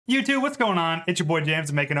YouTube, what's going on? It's your boy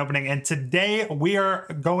James Make an Opening, and today we are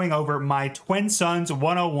going over my Twin Suns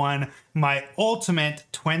 101, my ultimate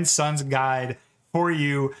Twin Suns guide for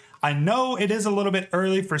you. I know it is a little bit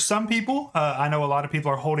early for some people. I know a lot of people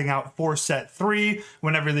are holding out for set 3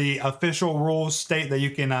 whenever the official rules state that you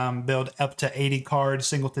can build up to 80 card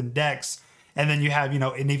singleton decks. And then you have,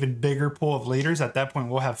 an even bigger pool of leaders. At that point,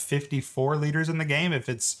 we'll have 54 leaders in the game if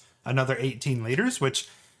it's another 18 leaders, which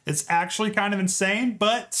is actually kind of insane.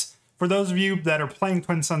 But for those of you that are playing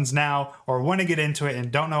Twin Suns now or want to get into it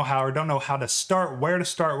and don't know how to start, where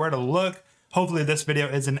to look, hopefully this video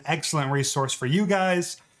is an excellent resource for you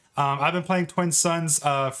guys. I've been playing Twin Suns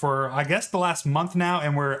for, I guess, the last month now,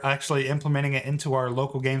 and we're actually implementing it into our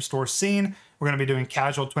local game store scene. We're going to be doing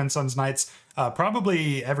casual Twin Suns nights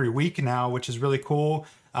probably every week now, which is really cool.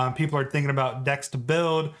 People are thinking about decks to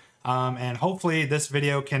build, and hopefully this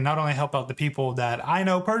video can not only help out the people that I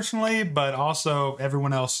know personally, but also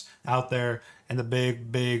everyone else out there in the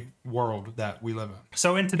big world that we live in.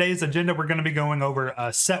 So in today's agenda, we're going to be going over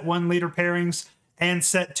set 1 leader pairings and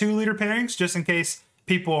set 2 leader pairings, just in case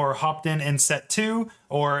people are hopped in set 2,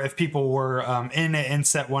 or if people were in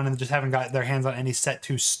set 1 and just haven't got their hands on any set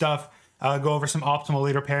 2 stuff. Go over some optimal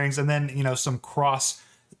leader pairings, and then some cross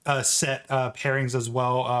set pairings as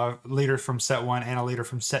well, leader from set 1 and a leader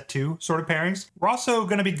from set 2 sort of pairings. We're also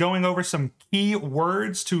going to be going over some key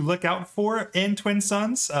words to look out for in Twin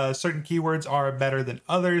Suns. Certain keywords are better than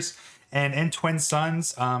others, and in Twin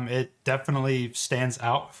Suns it definitely stands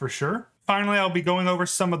out for sure. Finally, I'll be going over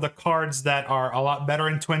some of the cards that are a lot better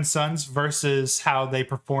in Twin Suns versus how they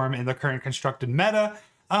perform in the current constructed meta.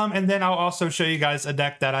 And then I'll also show you guys a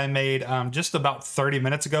deck that I made just about 30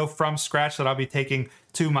 minutes ago from scratch that I'll be taking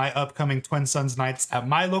to my upcoming Twin Suns nights at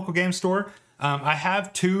my local game store. I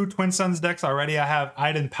have 2 Twin Suns decks already. I have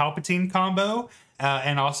Iden Palpatine combo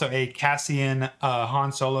and also a Cassian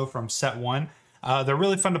Han Solo from set 1. They're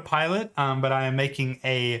really fun to pilot, but I am making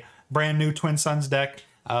a brand new Twin Suns deck.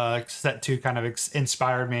 Set 2 kind of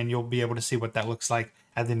inspired me, and you'll be able to see what that looks like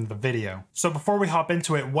at the end of the video. So before we hop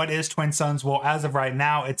into it, what is Twin Suns? Well, as of right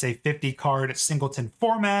now, it's a 50 card singleton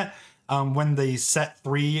format. When the set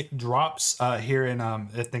 3 drops here in, I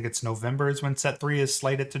think it's November is when set 3 is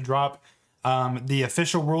slated to drop. The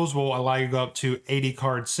official rules will allow you to go up to 80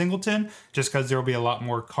 card singleton, just because there will be a lot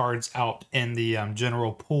more cards out in the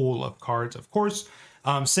general pool of cards, of course.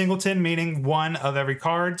 Singleton meaning 1 of every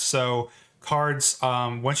card. So cards,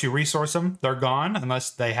 once you resource them, they're gone unless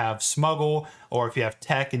they have smuggle, or if you have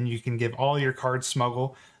tech and you can give all your cards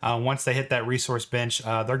smuggle. Once they hit that resource bench,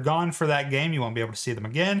 they're gone for that game. You won't be able to see them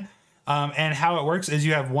again. And how it works is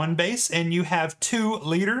you have 1 base and you have 2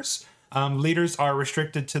 leaders. Leaders are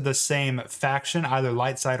restricted to the same faction, either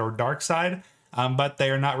light side or dark side, but they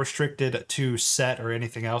are not restricted to set or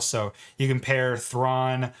anything else. So you can pair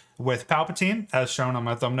Thrawn with Palpatine, as shown on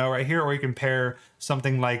my thumbnail right here, or you can pair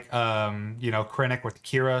something like, Krennic with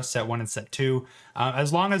Kira, set 1 and set 2.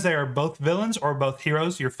 As long as they are both villains or both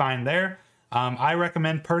heroes, you're fine there. I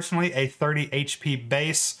recommend personally a 30 HP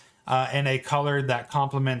base in a color that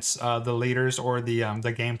complements the leaders or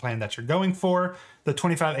the game plan that you're going for. The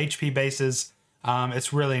 25 HP bases,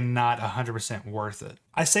 it's really not 100% worth it.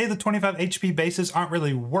 I say the 25 HP bases aren't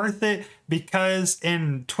really worth it because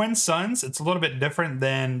in Twin Suns, it's a little bit different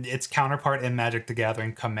than its counterpart in Magic the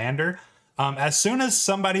Gathering Commander. As soon as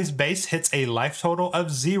somebody's base hits a life total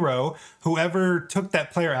of 0, whoever took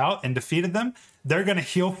that player out and defeated them, they're going to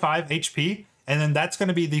heal 5 HP, and then that's going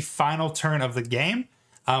to be the final turn of the game.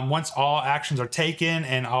 Once all actions are taken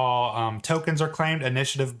and all tokens are claimed,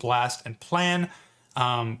 initiative, blast, and plan.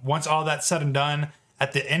 Once all that's said and done,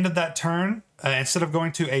 at the end of that turn, instead of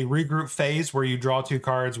going to a regroup phase where you draw 2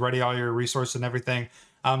 cards, ready all your resources and everything,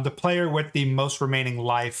 the player with the most remaining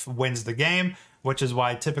life wins the game, which is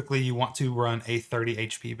why typically you want to run a 30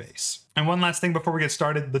 HP base. And one last thing before we get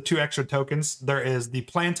started, the 2 extra tokens. There is the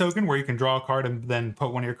plan token where you can draw a card and then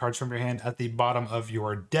put 1 of your cards from your hand at the bottom of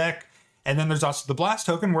your deck. And then there's also the blast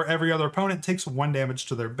token where every other opponent takes 1 damage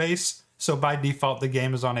to their base. So by default, the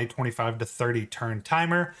game is on a 25 to 30 turn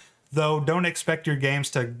timer, though don't expect your games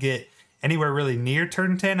to get anywhere really near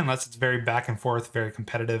turn 10 unless it's very back and forth, very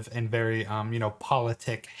competitive, and very,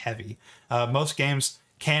 politic heavy. Most games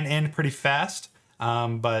can end pretty fast,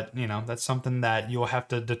 but, that's something that you'll have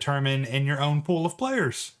to determine in your own pool of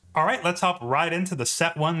players. All right, let's hop right into the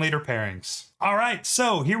set 1 leader pairings. All right,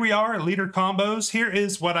 so here we are, leader combos. Here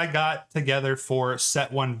is what I got together for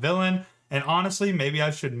set 1 villain. And honestly, maybe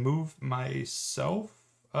I should move myself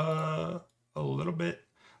a little bit.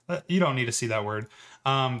 You don't need to see that word.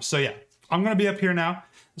 So yeah, I'm going to be up here now.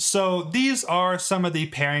 So these are some of the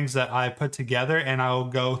pairings that I put together, and I'll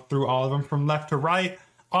go through all of them from left to right.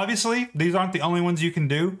 Obviously, these aren't the only ones you can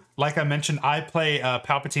do. Like I mentioned, I play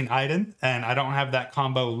Palpatine Iden, and I don't have that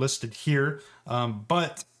combo listed here,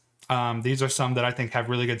 but these are some that I think have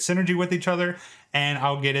really good synergy with each other, and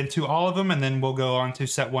I'll get into all of them, and then we'll go on to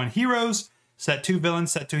set 1 heroes, set 2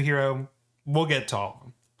 villains, set 2 hero. We'll get to all of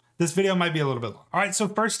them. This video might be a little bit long. All right, so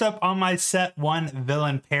first up on my set 1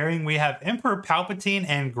 villain pairing, we have Emperor Palpatine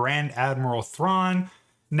and Grand Admiral Thrawn.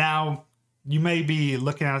 Now, you may be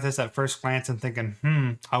looking at this at first glance and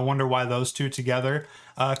thinking, I wonder why those two together.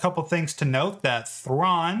 A couple things to note: that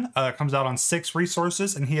Thrawn comes out on 6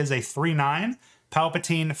 resources and he is a 3/9.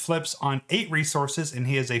 Palpatine flips on 8 resources and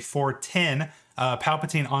he is a 4/10.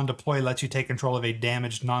 Palpatine on deploy lets you take control of a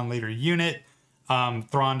damaged non-leader unit.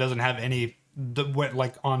 Thrawn doesn't have any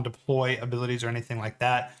like on deploy abilities or anything like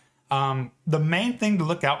that. The main thing to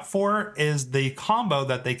look out for is the combo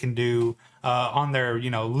that they can do on their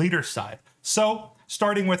leader side. So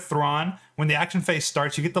starting with Thrawn, when the action phase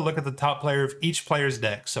starts, you get to look at the top player of each player's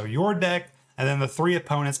deck. So your deck, and then the 3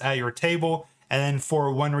 opponents at your table. And then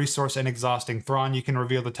for 1 resource and exhausting Thrawn, you can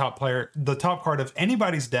reveal the top card of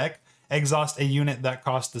anybody's deck, exhaust a unit that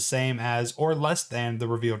costs the same as or less than the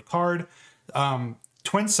revealed card.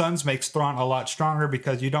 Twin Suns makes Thrawn a lot stronger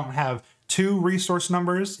because you don't have 2 resource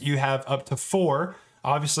numbers, you have up to 4.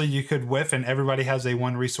 Obviously, you could whiff and everybody has a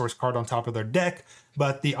 1 resource card on top of their deck,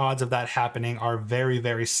 but the odds of that happening are very,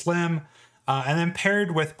 very slim. And then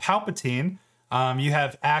paired with Palpatine, you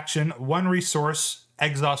have action, 1 resource,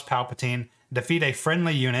 exhaust Palpatine, defeat a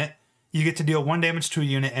friendly unit. You get to deal 1 damage to a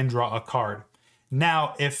unit and draw a card.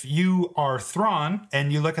 Now, if you are Thrawn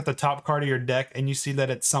and you look at the top card of your deck and you see that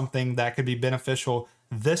it's something that could be beneficial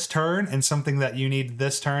this turn and something that you need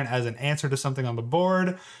this turn as an answer to something on the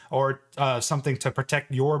board, or something to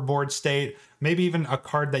protect your board state, maybe even a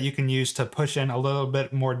card that you can use to push in a little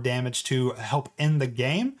bit more damage to help end the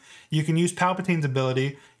game, you can use Palpatine's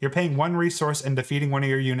ability. You're paying 1 resource and defeating 1 of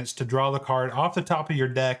your units to draw the card off the top of your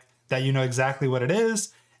deck that you know exactly what it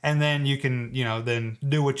is, and then you can then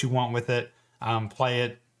do what you want with it. Play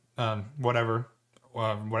it, whatever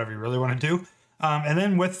you really want to do. And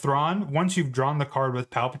then with Thrawn, once you've drawn the card with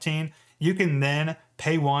Palpatine, you can then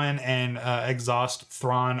pay 1 and exhaust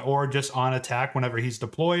Thrawn, or just on attack whenever he's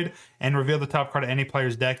deployed, and reveal the top card of any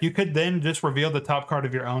player's deck. You could then just reveal the top card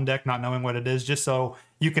of your own deck, not knowing what it is, just so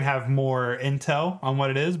you can have more intel on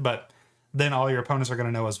what it is, but then all your opponents are going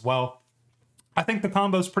to know as well. I think the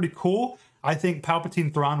combo is pretty cool. I think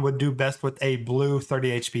Palpatine Thrawn would do best with a blue 30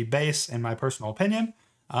 HP base, in my personal opinion.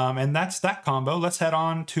 And that's that combo. Let's head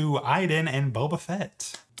on to Iden and Boba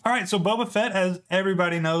Fett. All right, so Boba Fett, as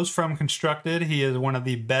everybody knows from Constructed, he is one of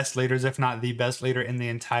the best leaders, if not the best leader in the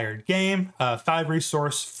entire game. 5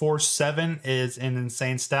 resource 4/7 is an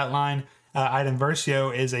insane stat line. Iden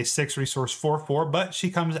Versio is a 6 resource 4/4, but she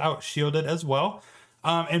comes out shielded as well.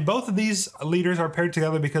 And both of these leaders are paired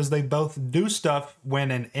together because they both do stuff when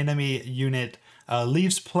an enemy unit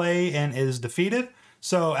leaves play and is defeated.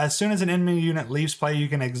 So as soon as an enemy unit leaves play, you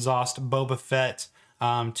can exhaust Boba Fett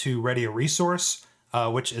to ready a resource,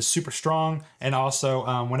 which is super strong. And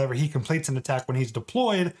also, whenever he completes an attack when he's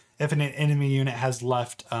deployed, if an enemy unit has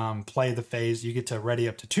left play the phase, you get to ready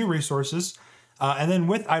up to 2 resources. And then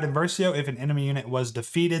with Iden Versio, if an enemy unit was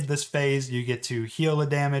defeated this phase, you get to heal the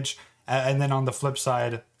damage. And then on the flip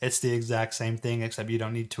side, it's the exact same thing, except you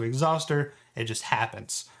don't need to exhaust her. It just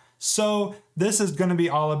happens. So this is going to be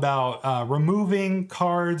all about removing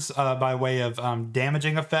cards by way of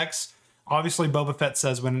damaging effects. Obviously, Boba Fett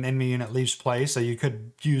says when an enemy unit leaves play, so you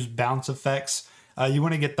could use bounce effects. You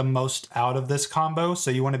want to get the most out of this combo,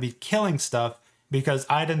 so you want to be killing stuff, because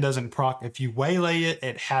Iden doesn't proc. If you waylay it,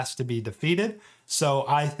 it has to be defeated. So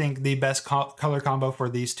I think the best color combo for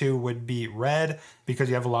these two would be red, because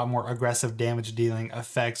you have a lot more aggressive damage dealing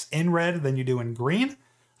effects in red than you do in green.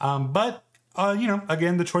 But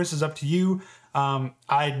again, the choice is up to you.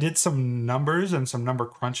 I did some numbers and some number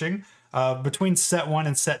crunching. Between set 1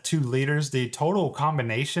 and set 2 leaders, the total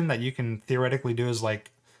combination that you can theoretically do is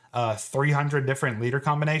like 300 different leader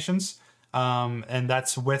combinations. And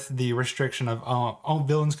that's with the restriction of all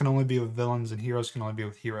villains can only be with villains and heroes can only be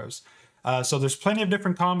with heroes. So there's plenty of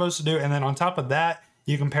different combos to do. And then on top of that,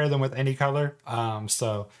 you can pair them with any color.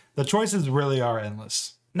 So the choices really are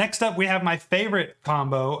endless. Next up, we have my favorite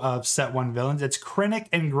combo of set 1 villains. It's Krennic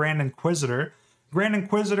and Grand Inquisitor. Grand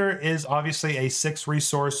Inquisitor is obviously a 6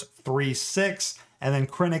 resource 3/6, and then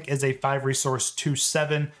Krennic is a 5 resource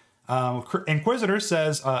 2/7. Inquisitor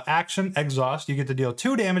says action, exhaust. You get to deal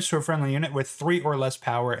 2 damage to a friendly unit with 3 or less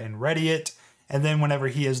power and ready it. And then whenever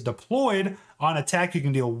he is deployed on attack, you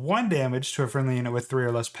can deal 1 damage to a friendly unit with 3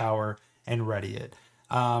 or less power and ready it.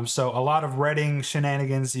 So a lot of redding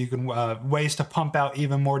shenanigans. You can ways to pump out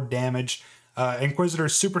even more damage. Inquisitor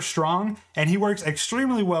is super strong, and he works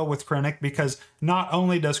extremely well with Krennic because not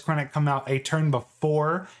only does Krennic come out a turn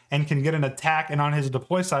before and can get an attack, and on his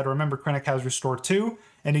deploy side, remember Krennic has Restore 2,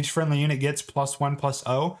 and each friendly unit gets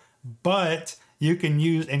 +1/+0, but you can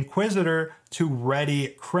use Inquisitor to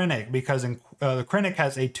ready Krennic because Krennic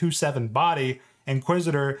has a 2/7 body.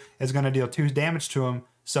 Inquisitor is going to deal 2 damage to him,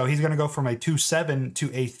 so he's going to go from a 2/7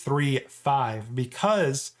 to a 3/5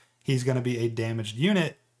 because he's going to be a damaged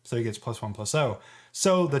unit. So he gets +1/+0.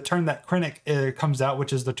 So the turn that Krennic comes out,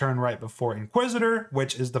 which is the turn right before Inquisitor,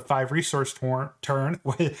 which is the 5 resource turn,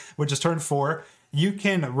 which is turn 4, you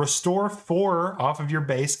can restore 4 off of your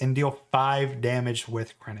base and deal 5 damage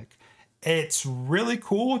with Krennic. It's really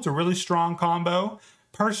cool. It's a really strong combo.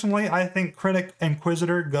 Personally, I think Krennic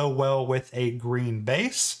Inquisitor go well with a green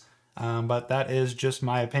base, but that is just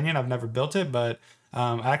my opinion. I've never built it, but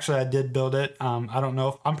actually I did build it. I don't know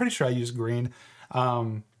if I'm pretty sure I used green.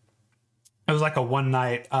 It was like a one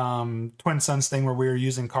night Twin Suns thing where we were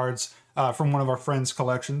using cards from one of our friends'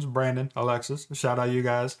 collections, Brandon, Alexis, shout out you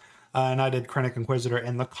guys. And I did Krennic Inquisitor,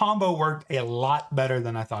 and the combo worked a lot better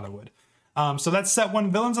than I thought it would. So that's set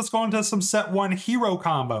 1 villains. Let's go into some set 1 hero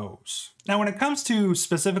combos. Now, when it comes to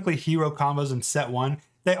specifically hero combos in set 1,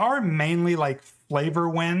 they are mainly like flavor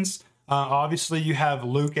wins. Obviously, you have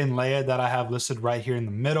Luke and Leia that I have listed right here in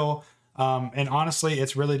the middle. And honestly,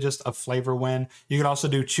 it's really just a flavor win. You could also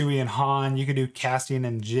do Chewie and Han. You could do Cassian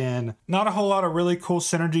and Jyn. Not a whole lot of really cool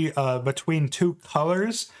synergy between 2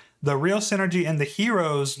 colors. The real synergy in the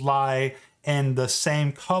heroes lie in the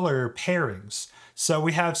same color pairings. So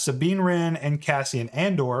we have Sabine Wren and Cassian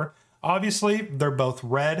Andor. Obviously, they're both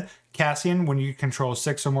red. Cassian, when you control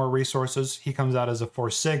 6 or more resources, he comes out as a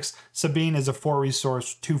 4/6. Sabine is a 4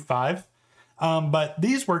 resource 2/5. But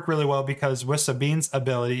these work really well because with Sabine's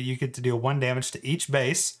ability, you get to deal 1 damage to each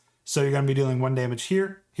base. So you're going to be dealing 1 damage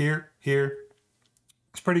here, here, here.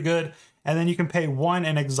 It's pretty good. And then you can pay 1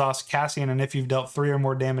 and exhaust Cassian. And if you've dealt 3 or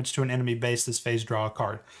more damage to an enemy base this phase, draw a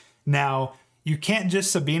card. Now, you can't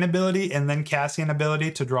just Sabine ability and then Cassian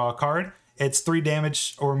ability to draw a card. It's 3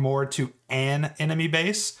 damage or more to an enemy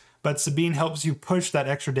base. But Sabine helps you push that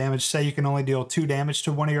extra damage. Say you can only deal 2 damage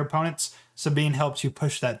to one of your opponents. Sabine helps you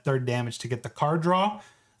push that 3rd damage to get the card draw.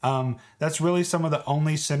 That's really some of the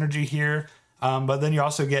only synergy here. But then you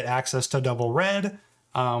also get access to double red,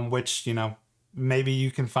 which, you know, maybe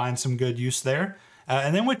you can find some good use there.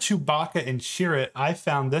 And then with Chewbacca and Chirrut, I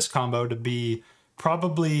found this combo to be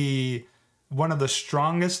probably one of the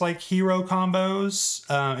strongest like hero combos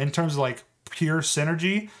in terms of like pure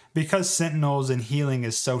synergy, because Sentinels and healing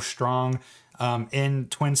is so strong in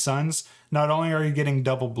Twin Suns. Not only are you getting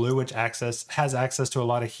double blue, which has access to a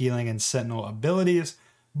lot of healing and Sentinel abilities,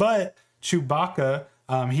 but Chewbacca,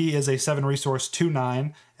 he is a 7 resource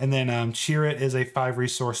 2/9, and then Chirrut is a 5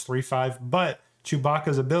 resource 3/5. But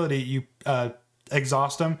Chewbacca's ability, you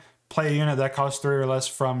exhaust him, play a unit that costs 3 or less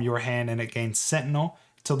from your hand, and it gains Sentinel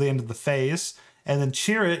till the end of the phase. And then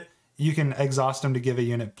Chirrut, you can exhaust him to give a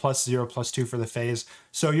unit +0/+2 for the phase.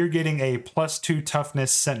 So you're getting a +2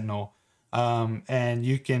 toughness Sentinel. And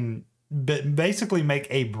you can basically make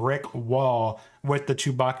a brick wall with the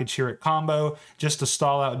Chewbacca Chirrut combo just to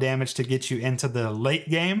stall out damage to get you into the late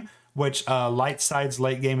game, which light side's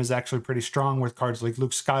late game is actually pretty strong with cards like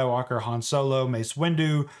Luke Skywalker, Han Solo, Mace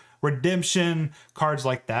Windu, Redemption, cards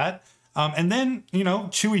like that. And then, you know,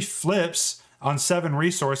 Chewie flips on 7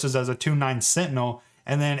 resources as a 2/9 Sentinel.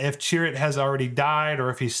 And then if Chirrut has already died, or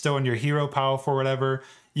if he's still in your hero pile for whatever,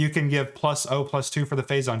 you can give +0/+2 for the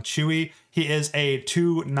phase on Chewie. He is a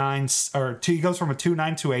 2/9, he goes from a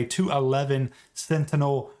 2/9 to a 2/11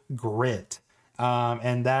 Sentinel Grit.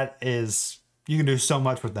 And that is, you can do so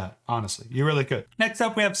much with that, honestly. You really could. Next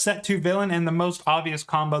up, we have set 2 villain, and the most obvious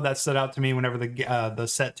combo that stood out to me whenever the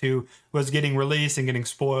set 2 was getting released and getting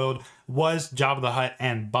spoiled was Jabba the Hutt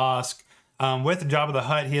and Bossk. With Jabba the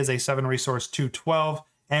Hutt, he is a 7 resource 2/12,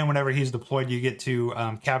 and whenever he's deployed, you get to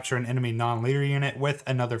capture an enemy non-leader unit with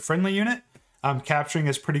another friendly unit. Capturing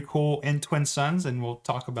is pretty cool in Twin Suns, and we'll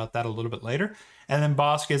talk about that a little bit later. And then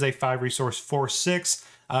Bossk is a 5 resource 4/6.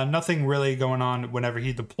 Nothing really going on whenever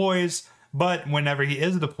he deploys, but whenever he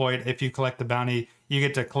is deployed, if you collect the bounty, you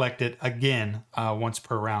get to collect it again once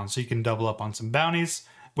per round. So you can double up on some bounties,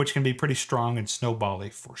 which can be pretty strong and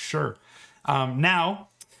snowbally for sure. Now,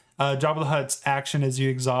 Jabba the Hutt's action is you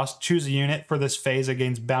exhaust, choose a unit for this phase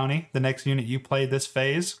against bounty. The next unit you play this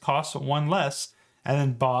phase costs 1 less. And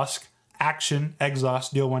then Bossk, action,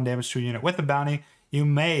 exhaust, deal 1 damage to a unit with a bounty. You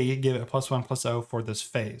may give it +1/+0 for this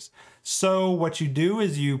phase. So what you do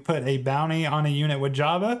is you put a bounty on a unit with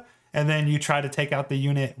Jabba, and then you try to take out the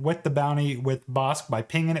unit with the bounty with Bosk by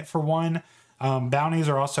pinging it for 1. Bounties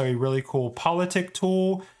are also a really cool politic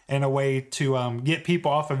tool and a way to get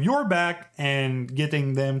people off of your back and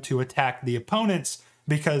getting them to attack the opponents,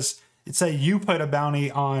 because say you put a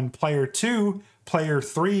bounty on player 2, player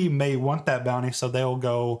 3 may want that bounty, so they'll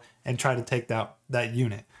go and try to take that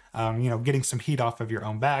unit. Getting some heat off of your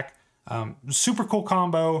own back. Super cool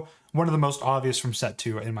combo. One of the most obvious from set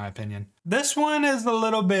 2, in my opinion. This one is a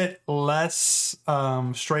little bit less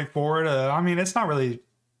straightforward.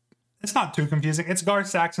 It's not too confusing. It's Gar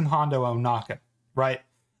Saxon Hondo Onaka, right?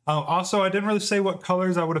 Also, I didn't really say what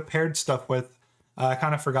colors I would have paired stuff with. I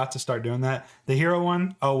kind of forgot to start doing that. The hero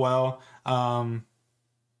one, oh well.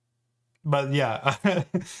 But yeah,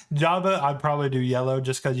 Jabba, I'd probably do yellow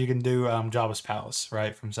just because you can do Jabba's Palace,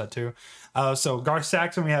 right, from set 2. So Gar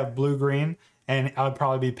Saxon, we have blue-green, and I'd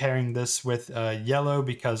probably be pairing this with yellow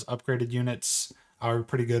because upgraded units are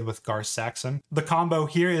pretty good with Gar Saxon. The combo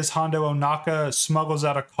here is Hondo Onaka smuggles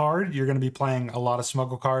out a card. You're going to be playing a lot of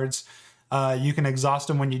smuggle cards. You can exhaust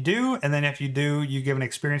them when you do, and then if you do, you give an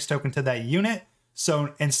experience token to that unit.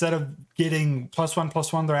 So instead of getting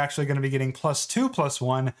 +1/+1, they're actually going to be getting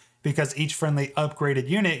 +2/+1, because each friendly upgraded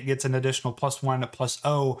unit gets an additional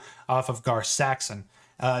 +1/+0 off of Gar Saxon.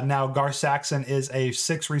 Now, Gar Saxon is a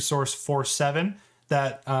 6 resource 4/7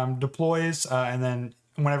 that deploys, and then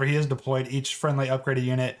whenever he is deployed, each friendly upgraded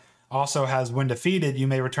unit also has, when defeated, you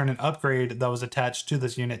may return an upgrade that was attached to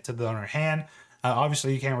this unit to the owner's hand.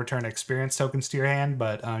 Obviously, you can't return experience tokens to your hand,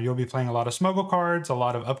 but you'll be playing a lot of smuggle cards, a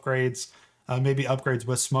lot of upgrades, maybe upgrades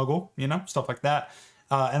with smuggle, stuff like that.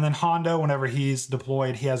 And then Hondo, whenever he's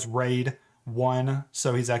deployed, he has raid 1,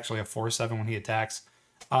 so he's actually a 4/7 when he attacks.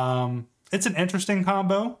 It's an interesting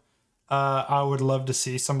combo. I would love to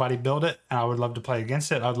see somebody build it, and I would love to play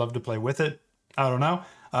against it. I'd love to play with it. I don't know.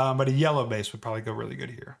 But a yellow base would probably go really good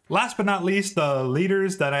here. Last but not least, the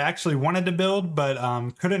leaders that I actually wanted to build, but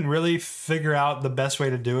couldn't really figure out the best way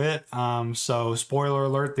to do it. So spoiler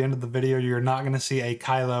alert, at the end of the video, you're not going to see a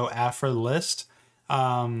Kylo Afra list.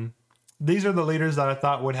 These are the leaders that I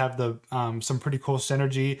thought would have the some pretty cool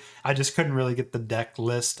synergy. I just couldn't really get the deck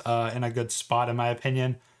list in a good spot, in my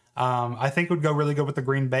opinion. I think it would go really good with the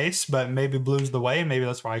green base, but maybe blue's the way. Maybe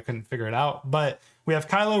that's why I couldn't figure it out. But we have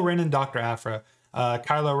Kylo Ren and Dr. Afra.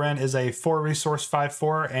 Kylo Ren is a 4 resource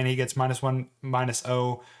 5/4, and he gets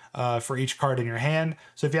 -1/-0 for each card in your hand.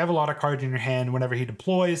 So if you have a lot of cards in your hand, whenever he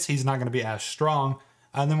deploys, he's not going to be as strong.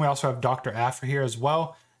 And then we also have Dr. Afra here as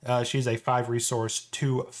well. She's a 5 resource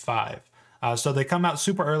 2/5. So they come out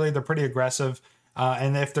super early. They're pretty aggressive.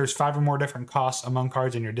 And if there's 5 or more different costs among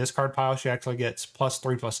cards in your discard pile, she actually gets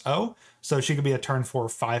 +3/+0. So she could be a turn 4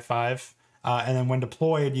 5/5. And then when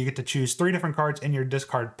deployed, you get to choose 3 different cards in your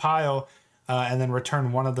discard pile, and then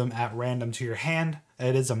return one of them at random to your hand.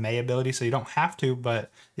 It is a May ability, so you don't have to,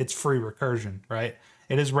 but it's free recursion, right?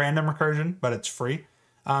 It is random recursion, but it's free.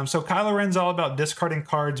 So Kylo Ren's all about discarding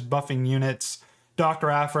cards, buffing units. Dr.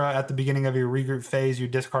 Afra, at the beginning of your regroup phase, you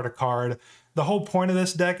discard a card. The whole point of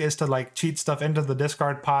this deck is to cheat stuff into the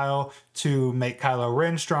discard pile to make Kylo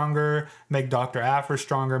Ren stronger, make Dr. Afra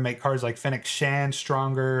stronger, make cards like Fennec Shand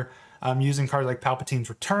stronger, using cards like Palpatine's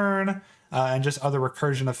Return, and just other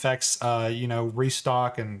recursion effects,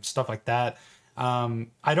 restock and stuff like that.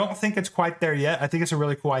 I don't think it's quite there yet. I think it's a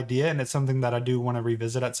really cool idea, and it's something that I do want to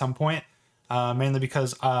revisit at some point, mainly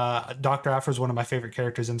because Dr. Afra is one of my favorite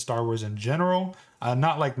characters in Star Wars in general.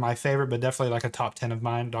 Not like my favorite, but definitely like a top 10 of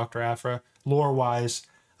mine, Dr. Afra, lore-wise.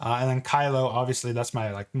 And then Kylo, obviously, that's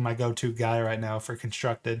my go-to guy right now for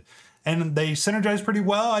constructed. And they synergize pretty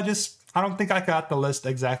well. I don't think I got the list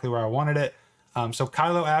exactly where I wanted it. So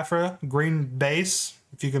Kylo Afra, green base.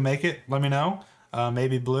 If you can make it, let me know.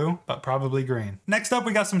 Maybe blue, but probably green. Next up,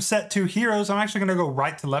 we got some set 2 heroes. I'm actually going to go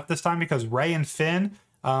right to left this time because Rey and Finn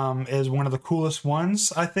is one of the coolest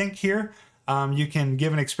ones, I think, here. You can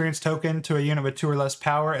give an experience token to a unit with 2 or less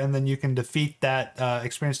power, and then you can defeat that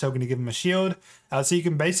experience token to give him a shield. So you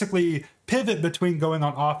can basically pivot between going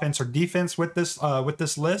on offense or defense with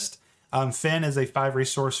this list. Finn is a 5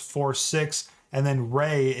 resource 4/6, and then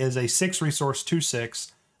Rey is a 6 resource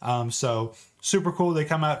 2/6. So super cool. They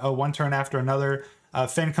come out one turn after another.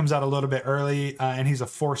 Finn comes out a little bit early, and he's a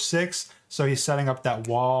 4/6. So he's setting up that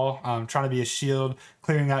wall, trying to be a shield,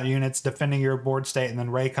 clearing out units, defending your board state, and then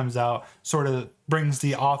Rey comes out, sort of brings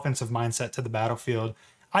the offensive mindset to the battlefield.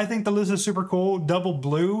 I think the list is super cool. Double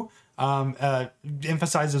blue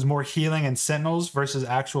emphasizes more healing and sentinels versus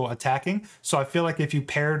actual attacking. So I feel like if you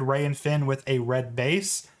paired Rey and Finn with a red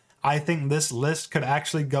base, I think this list could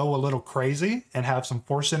actually go a little crazy and have some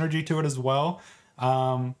force synergy to it as well.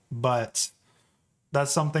 But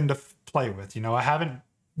that's something to play with. I haven't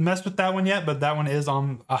messed with that one yet, but that one is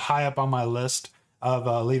on a high up on my list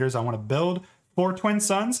of leaders I want to build for Twin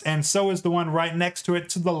Suns. And so is the one right next to it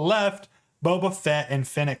to the left, Boba Fett and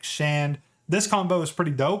Fennec Shand. This combo is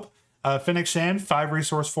pretty dope. Fennec Shand, 5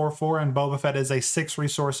 resource 4/4, and Boba Fett is a 6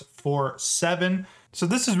 resource 4/7. So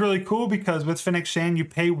this is really cool because with Fennec Shand, you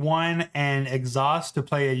pay 1 and exhaust to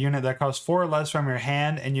play a unit that costs 4 or less from your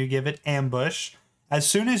hand, and you give it ambush. As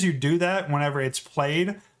soon as you do that, whenever it's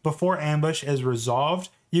played, before ambush is resolved,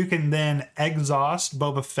 you can then exhaust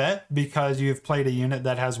Boba Fett because you've played a unit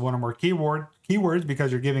that has 1 or more keywords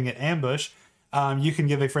because you're giving it ambush. You can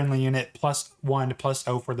give a friendly unit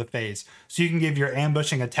 +1/+0 for the phase. So you can give your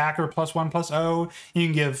ambushing attacker +1/+0. You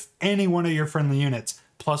can give any one of your friendly units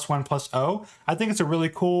 +1/+0. I think it's a really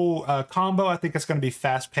cool combo. I think it's going to be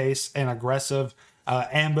fast paced and aggressive,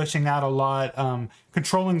 ambushing out a lot,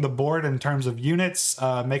 controlling the board in terms of units,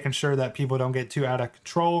 making sure that people don't get too out of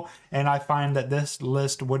control. And I find that this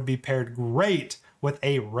list would be paired great with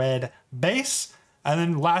a red base. And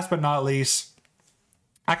then last but not least,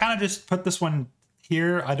 I kind of just put this one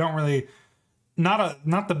here. I don't really, not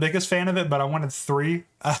the biggest fan of it, but I wanted 3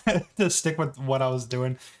 to stick with what I was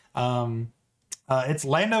doing. It's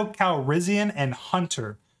Lando Calrissian and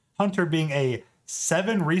Hunter. Hunter being a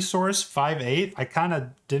 7 resource 5/8. I kind of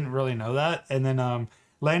didn't really know that. And then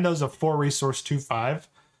Lando's a 4 resource 2/5.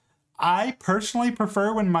 I personally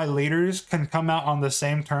prefer when my leaders can come out on the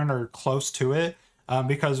same turn or close to it,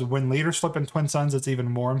 because when leaders flip in Twin Suns, it's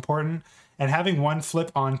even more important. And having 1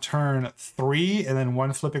 flip on turn 3 and then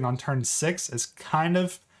 1 flipping on turn 6 is kind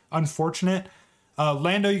of unfortunate.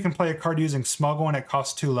 Lando, you can play a card using Smuggle and it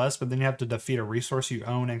costs 2 less, but then you have to defeat a resource you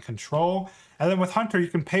own and control. And then with Hunter, you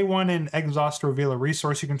can pay 1 and exhaust to reveal a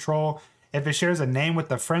resource you control. If it shares a name with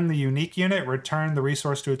the friendly unique unit, return the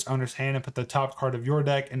resource to its owner's hand and put the top card of your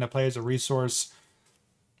deck into play as a resource.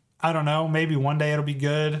 I don't know. Maybe one day it'll be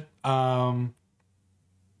good. I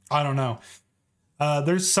don't know.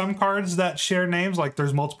 There's some cards that share names, like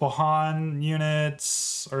there's multiple Han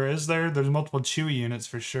units, or is there? There's multiple Chewie units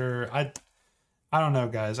for sure. I don't know,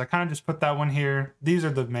 guys. I kind of just put that one here. These are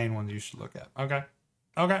the main ones you should look at. Okay.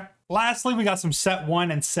 Okay. Lastly, we got some set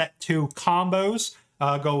 1 and set 2 combos.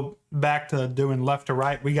 Go back to doing left to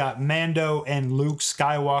right. We got Mando and Luke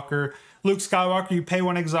Skywalker. Luke Skywalker, you pay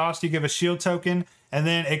 1 exhaust, you give a shield token, and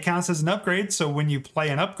then it counts as an upgrade. So when you play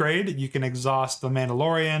an upgrade, you can exhaust the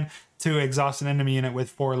Mandalorian to exhaust an enemy unit with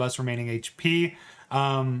 4 or less remaining HP.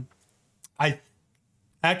 I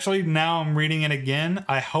actually, now I'm reading it again.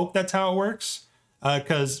 I hope that's how it works.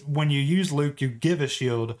 Because when you use Luke, you give a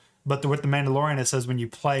shield. But with the Mandalorian, it says when you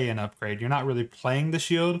play an upgrade, you're not really playing the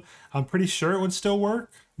shield. I'm pretty sure it would still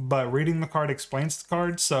work, but reading the card explains the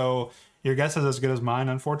card. So your guess is as good as mine,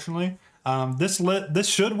 unfortunately. This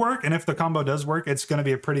should work, and if the combo does work, it's going to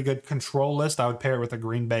be a pretty good control list. I would pair it with a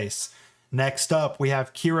green base. Next up, we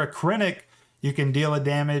have Kira Krennic. You can deal 2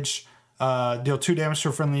 damage to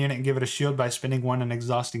a friendly unit and give it a shield by spending 1 and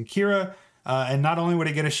exhausting Kira. And not only would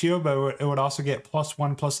it get a shield, but it would also get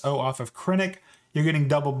 +1/+0 off of Krennic. You're getting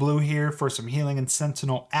double blue here for some healing and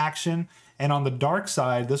sentinel action. And on the dark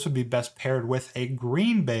side, this would be best paired with a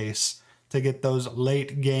green base to get those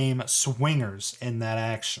late game swingers in that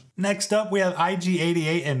action. Next up, we have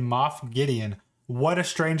IG-88 and Moff Gideon. What a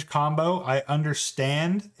strange combo. I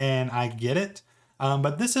understand and I get it.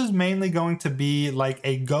 But this is mainly going to be like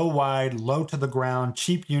a go wide, low to the ground,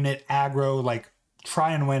 cheap unit, aggro, like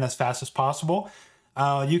try and win as fast as possible.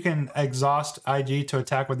 You can exhaust IG to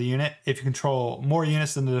attack with the unit. If you control more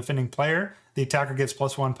units than the defending player, the attacker gets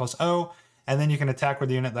 +1/+0, and then you can attack with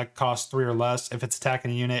a unit that costs 3 or less. If it's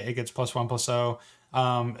attacking a unit, it gets +1/+0.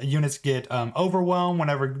 Units get overwhelmed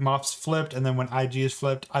whenever Moff's flipped, and then when IG is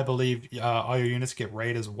flipped, I believe all your units get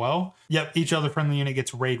raid as well. Yep, each other friendly unit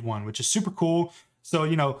gets raid 1, which is super cool. So,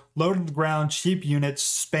 you know, low to the ground, cheap units,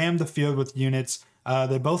 spam the field with units.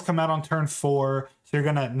 They both come out on turn 4. So you're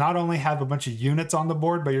going to not only have a bunch of units on the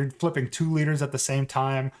board, but you're flipping 2 leaders at the same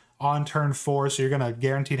time on turn 4. So you're going to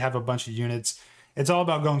guaranteed have a bunch of units. It's all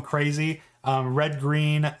about going crazy. Red,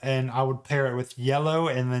 green, and I would pair it with yellow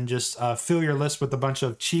and then just fill your list with a bunch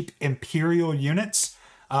of cheap Imperial units.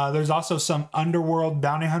 There's also some Underworld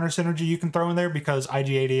Bounty Hunter synergy you can throw in there because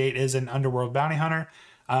IG-88 is an Underworld Bounty Hunter.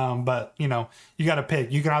 But, you know, you got to pick.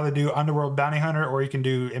 You can either do Underworld Bounty Hunter or you can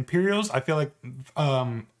do Imperials. I feel like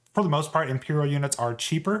for the most part, Imperial units are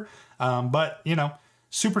cheaper. But, you know,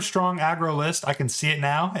 super strong aggro list. I can see it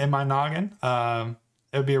now in my noggin.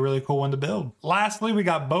 It would be a really cool one to build. Lastly, we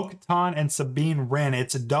got Bo-Katan and Sabine Wren.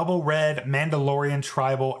 It's a double red Mandalorian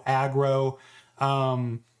tribal aggro.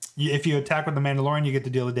 If you attack with the Mandalorian, you get to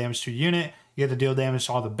deal the damage to your unit. You get to deal damage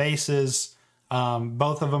to all the bases.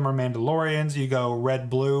 Both of them are Mandalorians. You go red,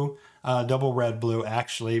 blue, double red, blue,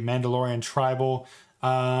 actually. Mandalorian tribal.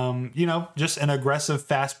 You know, just an aggressive,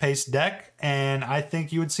 fast-paced deck, and I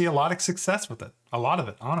think you would see a lot of success with it. A lot of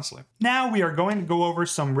it, honestly. Now we are going to go over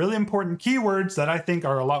some really important keywords that I think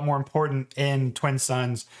are a lot more important in Twin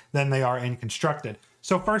Suns than they are in Constructed.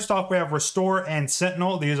 So first off, we have Restore and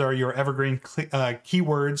Sentinel. These are your evergreen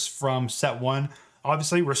keywords from set 1.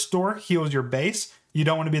 Obviously, Restore heals your base. You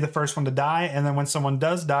don't want to be the first one to die, and then when someone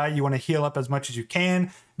does die, you want to heal up as much as you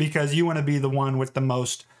can because you want to be the one with the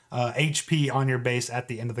most HP on your base at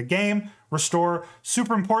the end of the game. Restore,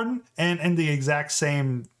 super important, and in the exact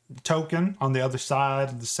same token on the other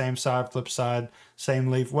side, the same side, flip side,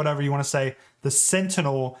 same leaf, whatever you want to say, the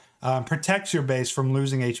Sentinel protects your base from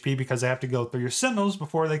losing HP because they have to go through your Sentinels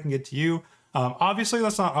before they can get to you. Obviously,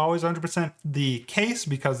 that's not always 100% the case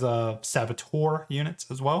because of Saboteur units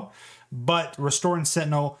as well, but Restore and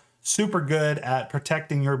Sentinel, super good at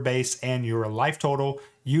protecting your base and your life total.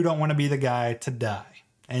 You don't want to be the guy to die.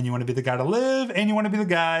 And you want to be the guy to live, and you want to be the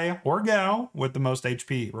guy or gal with the most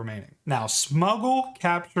HP remaining. Now, Smuggle,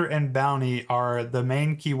 Capture, and Bounty are the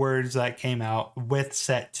main keywords that came out with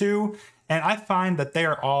set 2, and I find that they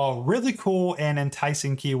are all really cool and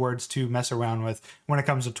enticing keywords to mess around with when it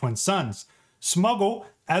comes to Twin Suns. Smuggle,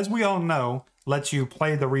 as we all know, lets you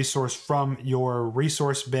play the resource from your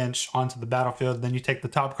resource bench onto the battlefield. Then you take the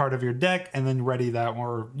top card of your deck and then ready that,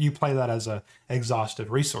 or you play that as a exhausted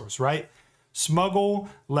resource, right? Smuggle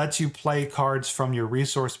lets you play cards from your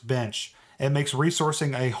resource bench. It makes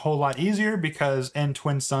resourcing a whole lot easier because in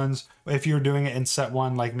Twin Suns, if you're doing it in set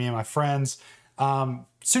 1 like me and my friends, as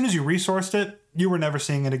soon as you resourced it, you were never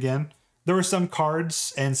seeing it again. There were some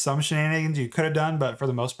cards and some shenanigans you could have done, but for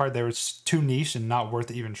the most part, they were too niche and not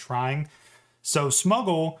worth even trying. So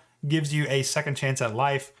Smuggle gives you a second chance at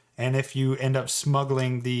life, and if you end up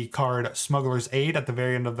smuggling the card Smuggler's Aid at the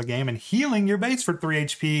very end of the game and healing your base for 3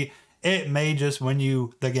 HP, it may just win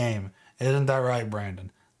you the game. Isn't that right,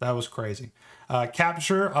 Brandon? That was crazy.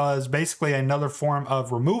 Capture is basically another form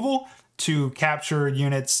of removal to capture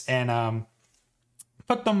units and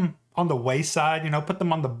put them on the wayside, you know, put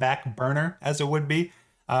them on the back burner, as it would be.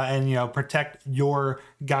 And, you know, protect your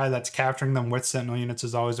guy that's capturing them with Sentinel units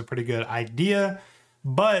is always a pretty good idea.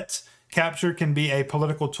 But capture can be a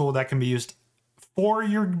political tool that can be used for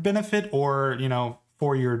your benefit or, you know,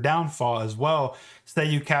 for your downfall as well. Say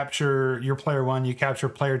you capture your player 1, you capture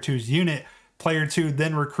player 2's unit. Player 2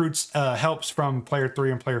 then recruits helps from player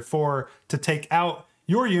 3 and player 4 to take out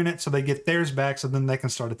your unit so they get theirs back, so then they can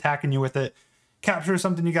start attacking you with it. Capture is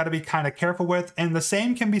something you got to be kind of careful with, and the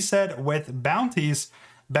same can be said with bounties.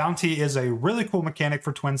 Bounty is a really cool mechanic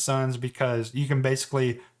for Twin Suns because you can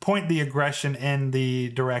basically point the aggression in the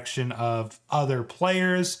direction of other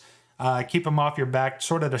players. Keep them off your back,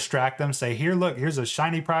 sort of distract them. Say, here, look, here's a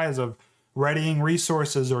shiny prize of readying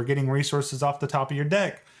resources or getting resources off the top of your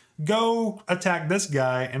deck. Go attack this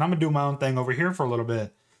guy, and I'm going to do my own thing over here for a little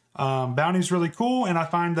bit. Bounty's really cool, and I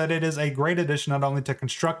find that it is a great addition not only to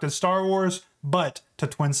Constructed Star Wars, but to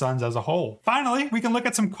Twin Suns as a whole. Finally, we can look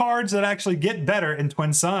at some cards that actually get better in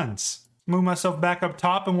Twin Suns. Move myself back up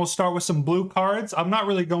top, and we'll start with some blue cards. I'm not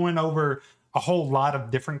really going over a whole lot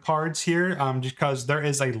of different cards here just because there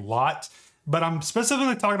is a lot, but I'm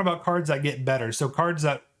specifically talking about cards that get better. So cards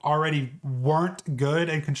that already weren't good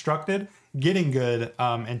and Constructed, getting good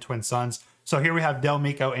in Twin Suns. So here we have Del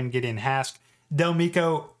Meeko and Gideon Hask. Del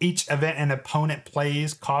Meeko, each event an opponent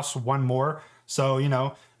plays costs 1 more. So, you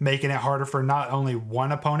know, making it harder for not only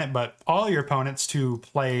one opponent, but all your opponents to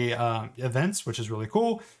play events, which is really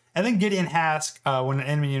cool. And then Gideon Hask, when an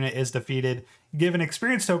enemy unit is defeated, give an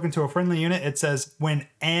experience token to a friendly unit. It says when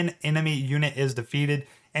an enemy unit is defeated,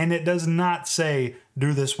 and it does not say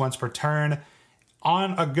do this once per turn.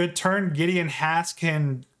 On a good turn, Gideon Hask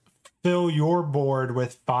can fill your board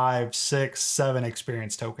with 5, 6, 7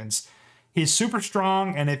 experience tokens. He's super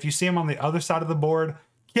strong, and if you see him on the other side of the board,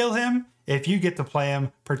 kill him. If you get to play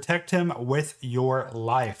him, protect him with your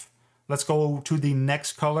life. Let's go to the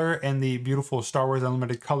next color in the beautiful Star Wars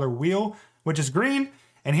Unlimited color wheel, which is green.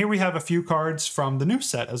 And here we have a few cards from the new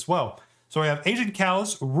set as well. So we have Agent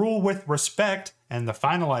Callus, Rule with Respect, and the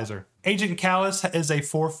Finalizer. Agent Callus is a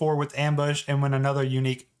 4/4 with Ambush, and when another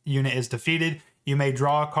unique unit is defeated, you may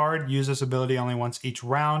draw a card, use this ability only once each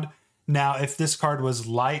round. Now, if this card was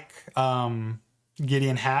like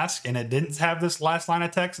Gideon Hask and it didn't have this last line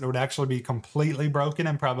of text, it would actually be completely broken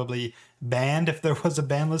and probably banned if there was a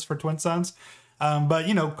ban list for Twin Suns. But,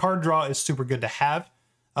 you know, card draw is super good to have.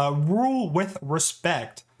 Rule with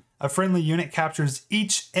Respect. A friendly unit captures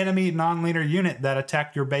each enemy non-leader unit that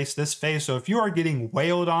attacked your base this phase. So if you are getting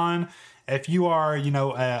wailed on, if you are, you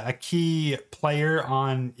know, a key player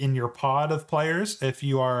in your pod of players, if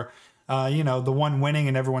you are, you know, the one winning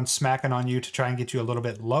and everyone's smacking on you to try and get you a little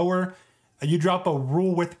bit lower, you drop a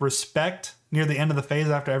rule with respect near the end of the phase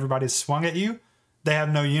after everybody's swung at you. They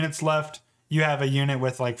have no units left. You have a unit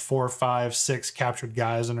with like 4, 5, 6 captured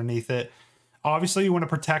guys underneath it. Obviously, you want to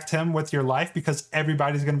protect him with your life because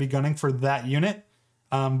everybody's going to be gunning for that unit.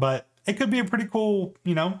 But it could be a pretty cool,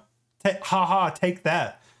 you know, take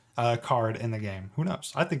that card in the game. Who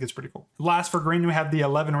knows? I think it's pretty cool. Last for green, we have the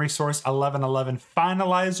 11 resource 1111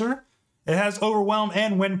 Finalizer. It has Overwhelm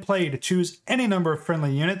and when played, choose any number of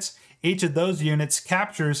friendly units. Each of those units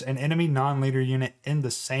captures an enemy non-leader unit in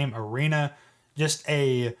the same arena. Just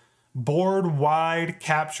a board-wide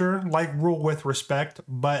capture, like rule with respect,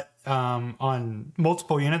 but on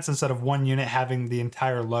multiple units instead of one unit having the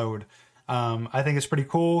entire load. I think it's pretty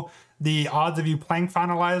cool. The odds of you playing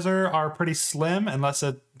Finalizer are pretty slim unless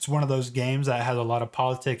it's one of those games that has a lot of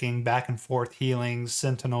politicking, back and forth, healings,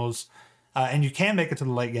 sentinels, and you can make it to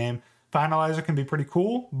the late game. Finalizer can be pretty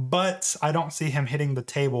cool, but I don't see him hitting the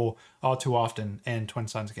table all too often in Twin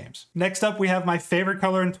Suns games. Next up, we have my favorite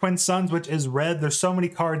color in Twin Suns, which is red. There's so many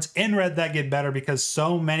cards in red that get better because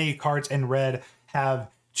so many cards in red have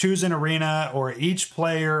choose an arena or each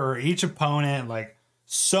player or each opponent, like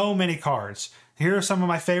so many cards. Here are some of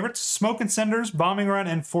my favorites. Smoke and Cinders, Bombing Run,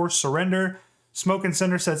 and Forced Surrender. Smoke and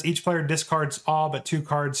Cinder says each player discards all but 2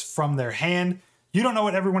 cards from their hand. You don't know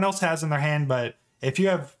what everyone else has in their hand, but if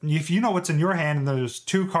you know what's in your hand and there's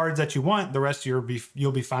 2 cards that you want, the rest of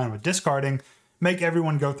you'll be fine with discarding. Make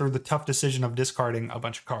everyone go through the tough decision of discarding a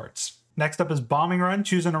bunch of cards. Next up is Bombing Run.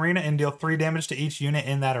 Choose an arena and deal 3 damage to each unit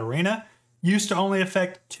in that arena. Used to only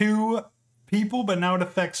affect 2 people, but now it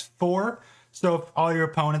affects 4. So if all your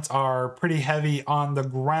opponents are pretty heavy on the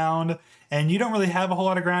ground and you don't really have a whole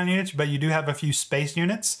lot of ground units, but you do have a few space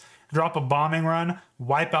units, drop a Bombing Run,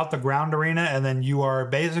 wipe out the ground arena, and then you are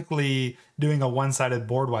basically doing a one-sided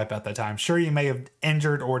board wipe at that time. Sure, you may have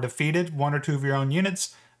injured or defeated 1 or 2 of your own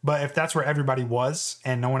units, but if that's where everybody was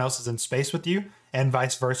and no one else is in space with you, and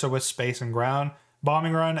vice versa with space and ground,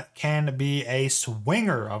 Bombing Run can be a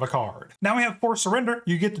swinger of a card. Now we have Forced Surrender.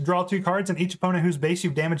 You get to draw 2 cards, and each opponent whose base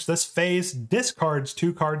you've damaged this phase discards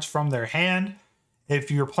 2 cards from their hand.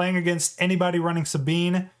 If you're playing against anybody running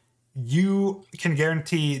Sabine, you can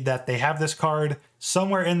guarantee that they have this card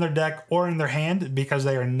somewhere in their deck or in their hand because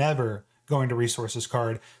they are never going to resource this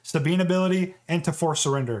card. Sabine ability into Forced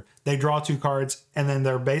Surrender. They draw 2 cards, and then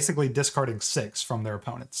they're basically discarding 6 from their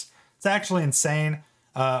opponents. It's actually insane.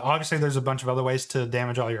 Obviously, there's a bunch of other ways to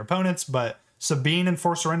damage all your opponents, but Sabine and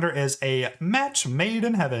Forced Surrender is a match made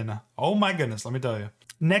in heaven. Oh my goodness, let me tell you.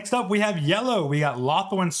 Next up, we have yellow. We got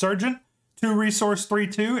Lothal Insurgent, 2 resource,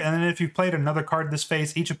 3/2, and then if you've played another card this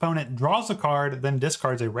phase, each opponent draws a card, then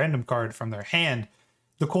discards a random card from their hand.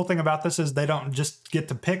 The cool thing about this is they don't just get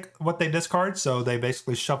to pick what they discard, so they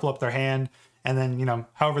basically shuffle up their hand, and then, you know,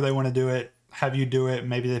 however they want to do it, have you do it,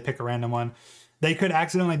 maybe they pick a random one. They could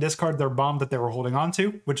accidentally discard their bomb that they were holding on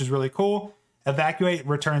to, which is really cool. Evacuate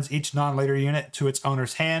returns each non-leader unit to its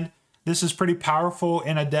owner's hand. This is pretty powerful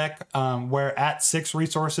in a deck where at 6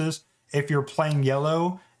 resources, if you're playing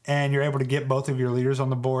yellow and you're able to get both of your leaders on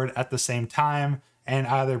the board at the same time, and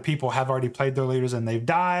either people have already played their leaders and they've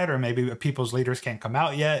died, or maybe people's leaders can't come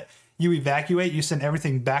out yet, you evacuate, you send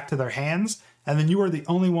everything back to their hands, and then you are the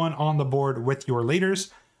only one on the board with your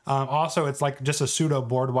leaders. Also, it's like just a pseudo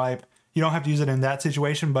board wipe. You don't have to use it in that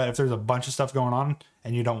situation, but if there's a bunch of stuff going on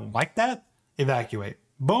and you don't like that, evacuate.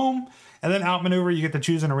 Boom. And then outmaneuver, you get to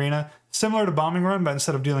choose an arena. Similar to Bombing Run, but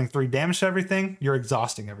instead of dealing 3 damage to everything, you're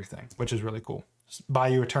exhausting everything, which is really cool. Just buy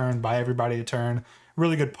you a turn, buy everybody a turn.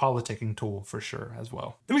 Really good politicking tool for sure as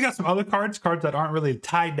well. Then we got some other cards that aren't really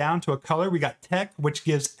tied down to a color. We got Tech, which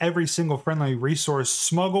gives every single friendly resource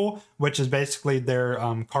Smuggle, which is basically their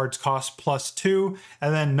cards cost +2.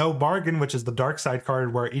 And then No Bargain, which is the dark side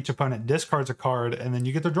card where each opponent discards a card and then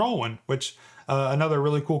you get to draw one, which another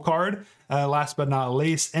really cool card. Last but not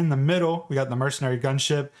least, in the middle, we got the Mercenary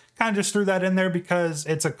Gunship. Kind of just threw that in there because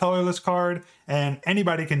it's a colorless card and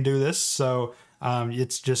anybody can do this. So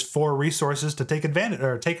it's just 4 resources to take advantage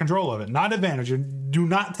or take control of it. Not advantage. You do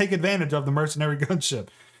not take advantage of the Mercenary Gunship,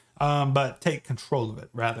 but take control of it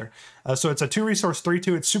rather. So it's a 2 resource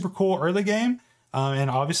 3/2. It's super cool early game. And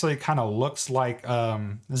obviously it kind of looks like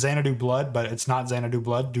Xanadu Blood, but it's not Xanadu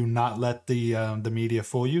Blood. Do not let the media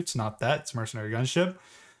fool you. It's not that. It's Mercenary Gunship.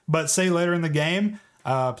 But say later in the game,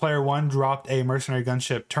 player 1 dropped a Mercenary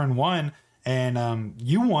Gunship turn 1, and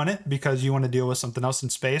you want it because you want to deal with something else in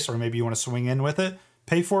space, or maybe you want to swing in with it.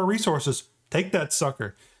 pay 4 resources. Take that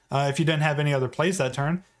sucker. If you didn't have any other plays that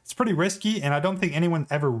turn. It's pretty risky, and I don't think anyone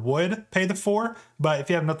ever would pay the 4, but if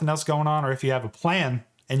you have nothing else going on, or if you have a plan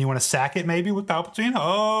and you want to sack it maybe with Palpatine,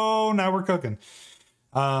 oh, now we're cooking.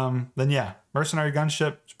 Then yeah, Mercenary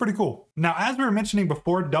Gunship, it's pretty cool. Now, as we were mentioning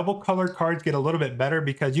before, double color cards get a little bit better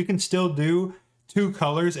because you can still do 2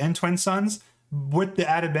 colors in Twin Suns with the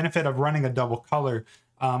added benefit of running a double color.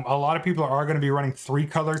 A lot of people are going to be running 3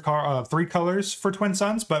 colors for Twin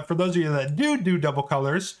Suns, but for those of you that do double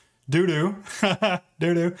colors, it's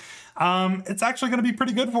actually going to be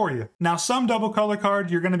pretty good for you. Now, some double color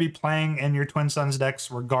cards you're going to be playing in your Twin Suns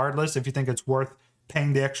decks regardless if you think it's worth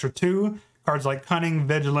paying the extra 2. Cards like Cunning,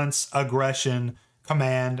 Vigilance, Aggression,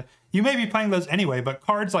 Command. You may be playing those anyway, but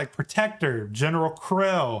cards like Protector, General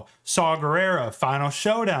Krill, Saw Gerrera, Final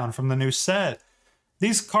Showdown from the new set.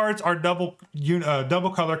 These cards are double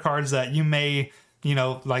color cards that you may,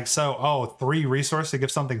 like so, 3 resource to give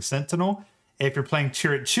something Sentinel. If you're playing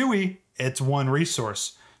Cheer It Chewy, it's 1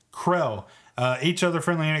 resource. Krell. Each other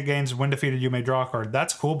friendly unit gains when defeated, you may draw a card.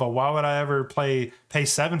 That's cool, but why would I ever pay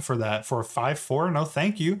 7 for that? For a 5/4? No,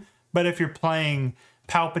 thank you. But if you're playing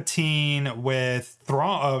Palpatine with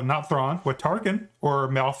not Thrawn, with Tarkin or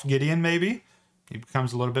Moff Gideon, maybe, it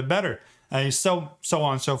becomes a little bit better. So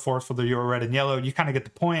on and so forth for the Euro Red and Yellow. You kind of get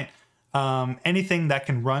the point. Anything that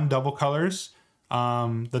can run double colors,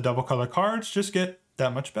 the double color cards just get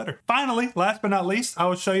that much better. Finally, last but not least, I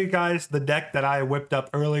will show you guys the deck that I whipped up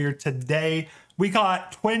earlier today. We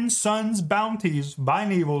got Twin Suns Bounties by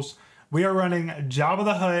Nevils. We are running Jabba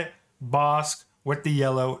the Hutt, Bossk with the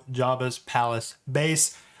yellow Jabba's Palace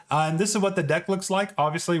base. And this is what the deck looks like.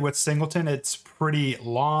 Obviously with Singleton, it's pretty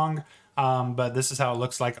long, but this is how it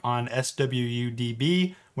looks like on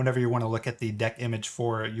SWUDB whenever you want to look at the deck image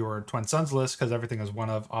for your Twin Suns list, because everything is one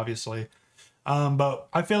of, obviously. But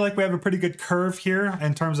I feel like we have a pretty good curve here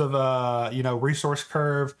in terms of, resource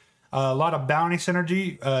curve. A lot of bounty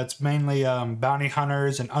synergy. It's mainly bounty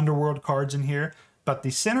hunters and underworld cards in here, but the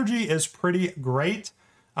synergy is pretty great.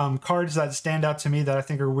 Cards that stand out to me that I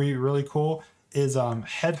think are really cool is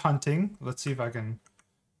Headhunting. Let's see if I can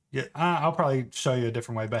get, I'll probably show you a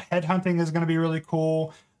different way, but Headhunting is going to be really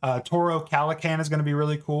cool. Toro Calican is going to be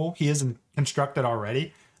really cool. He isn't constructed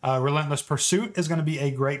already. Relentless Pursuit is going to be a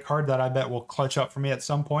great card that I bet will clutch up for me at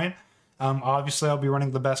some point. Obviously, I'll be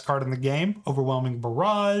running the best card in the game, Overwhelming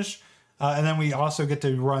Barrage. And then we also get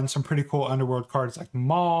to run some pretty cool underworld cards like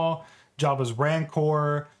Maul, Jabba's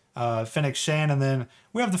Rancor, Fennec Shan, and then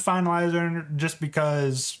we have the Finalizer just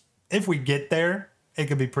because if we get there, it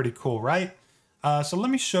could be pretty cool, right? So let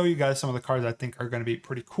me show you guys some of the cards I think are going to be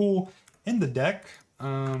pretty cool in the deck.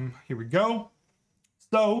 Here we go.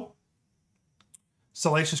 So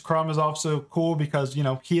Salacious Crumb is also cool because,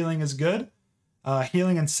 healing is good.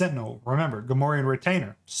 Healing and Sentinel. Remember, Gamorrean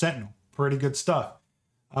Retainer, Sentinel, pretty good stuff.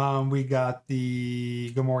 We got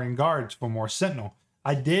the Gamorrean Guards for more Sentinel.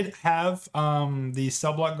 I did have the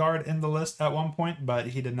Cellblock Guard in the list at one point, but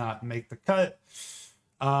he did not make the cut.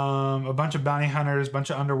 A bunch of Bounty Hunters, bunch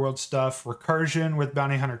of Underworld stuff. Recursion with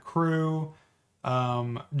Bounty Hunter Crew.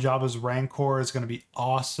 Jabba's Rancor is going to be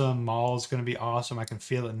awesome. Maul is going to be awesome. I can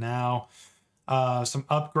feel it now. Some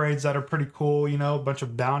upgrades that are pretty cool, a bunch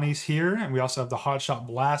of bounties here. And we also have the Hotshot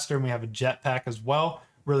Blaster, and we have a jetpack as well.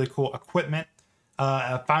 Really cool equipment.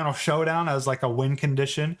 A Final Showdown as like a win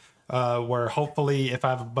condition, where hopefully if I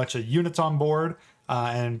have a bunch of units on board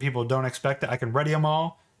and people don't expect it, I can ready them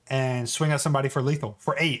all and swing at somebody for lethal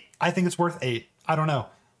for 8. I think it's worth 8. I don't know.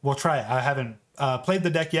 We'll try it. I haven't played the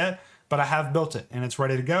deck yet, but I have built it and it's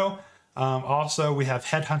ready to go. Also, we have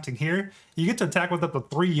Headhunting here. You get to attack with up to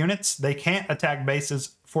 3 units. They can't attack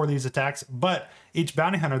bases for these attacks, but each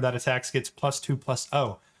bounty hunter that attacks gets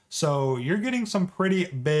 +2/+0. So you're getting some pretty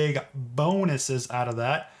big bonuses out of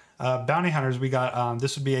that. Bounty hunters, we got,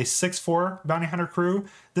 this would be a 6/4 bounty hunter crew.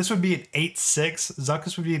 This would be an 8/6.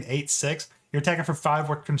 Zuckuss would be an 8/6. You're attacking for 5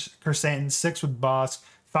 with Kersantin, 6 with Bossk,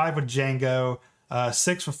 5 with Django,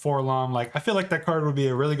 6 with Forlom. Like, I feel like that card would be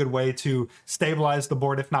a really good way to stabilize the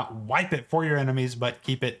board, if not wipe it for your enemies, but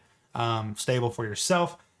keep it stable for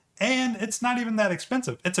yourself. And it's not even that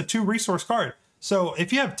expensive. It's a 2 resource card. So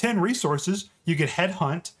if you have 10 resources, you get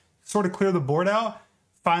Headhunt, sort of clear the board out.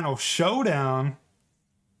 Final Showdown,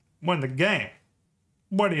 win the game.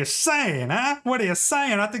 What are you saying, huh? What are you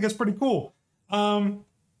saying? I think it's pretty cool.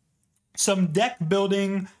 Some deck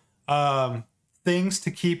building things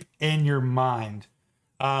to keep in your mind.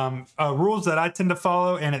 Rules that I tend to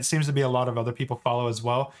follow, and it seems to be a lot of other people follow as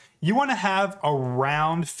well. You want to have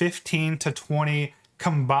around 15 to 20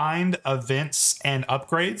 combined events and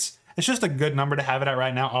upgrades. It's just a good number to have it at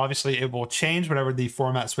right now. Obviously, it will change whenever the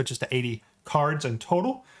format switches to 80 cards in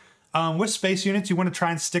total. With space units, you want to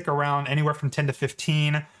try and stick around anywhere from 10 to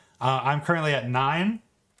 15. I'm currently at 9.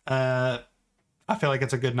 I feel like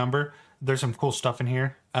it's a good number. There's some cool stuff in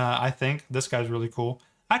here. I think this guy's really cool.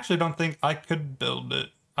 I actually don't think I could build it.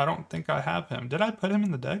 I don't think I have him. Did I put him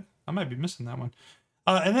in the deck? I might be missing that one.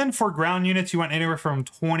 And then for ground units, you want anywhere from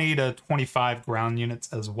 20 to 25 ground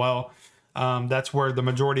units as well. That's where the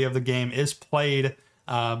majority of the game is played,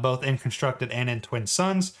 both in Constructed and in Twin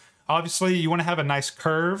Suns. Obviously, you want to have a nice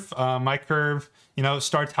curve. My curve, you know,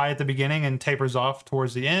 starts high at the beginning and tapers off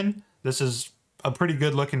towards the end. This is a pretty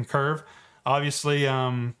good looking curve. Obviously,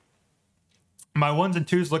 my 1s and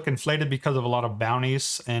 2s look inflated because of a lot of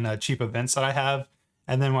bounties and cheap events that I have.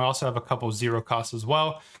 And then we also have a couple zero costs as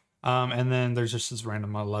well. And then there's just this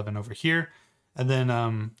random 11 over here. And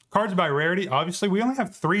then cards by rarity. Obviously, we only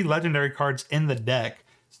have 3 legendary cards in the deck.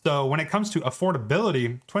 So when it comes to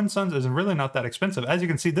affordability, Twin Suns is really not that expensive. As you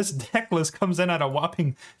can see, this deck list comes in at a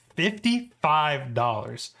whopping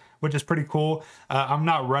 $55, which is pretty cool. I'm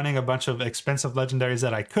not running a bunch of expensive legendaries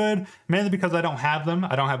that I could, mainly because I don't have them.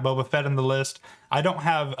 I don't have Boba Fett in the list. I don't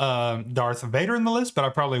have Darth Vader in the list, but I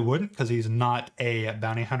probably wouldn't because he's not a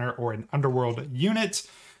bounty hunter or an underworld unit.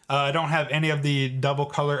 I don't have any of the double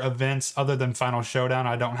color events other than Final Showdown.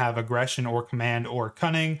 I don't have Aggression or Command or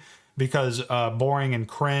Cunning because boring and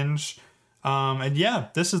cringe. And yeah,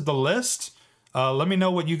 this is the list. Let me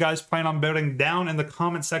know what you guys plan on building down in the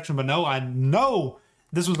comment section below. I know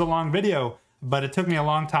this was a long video, but it took me a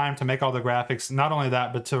long time to make all the graphics. Not only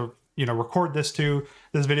that, but to, you know, record this too.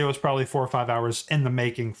 This video was probably 4 or 5 hours in the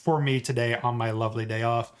making for me today on my lovely day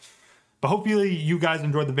off. But hopefully you guys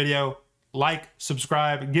enjoyed the video. Like,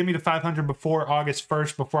 subscribe, get me to 500 before August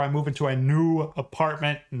 1st, before I move into a new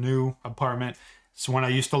apartment. It's one I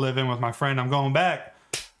used to live in with my friend. I'm going back.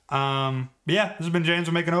 Yeah, this has been James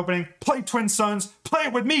with Make an Opening. Play Twin Suns. Play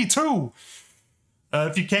it with me too,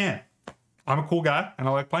 if you can. I'm a cool guy and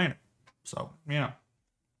I like playing it. So, you know.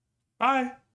 Bye.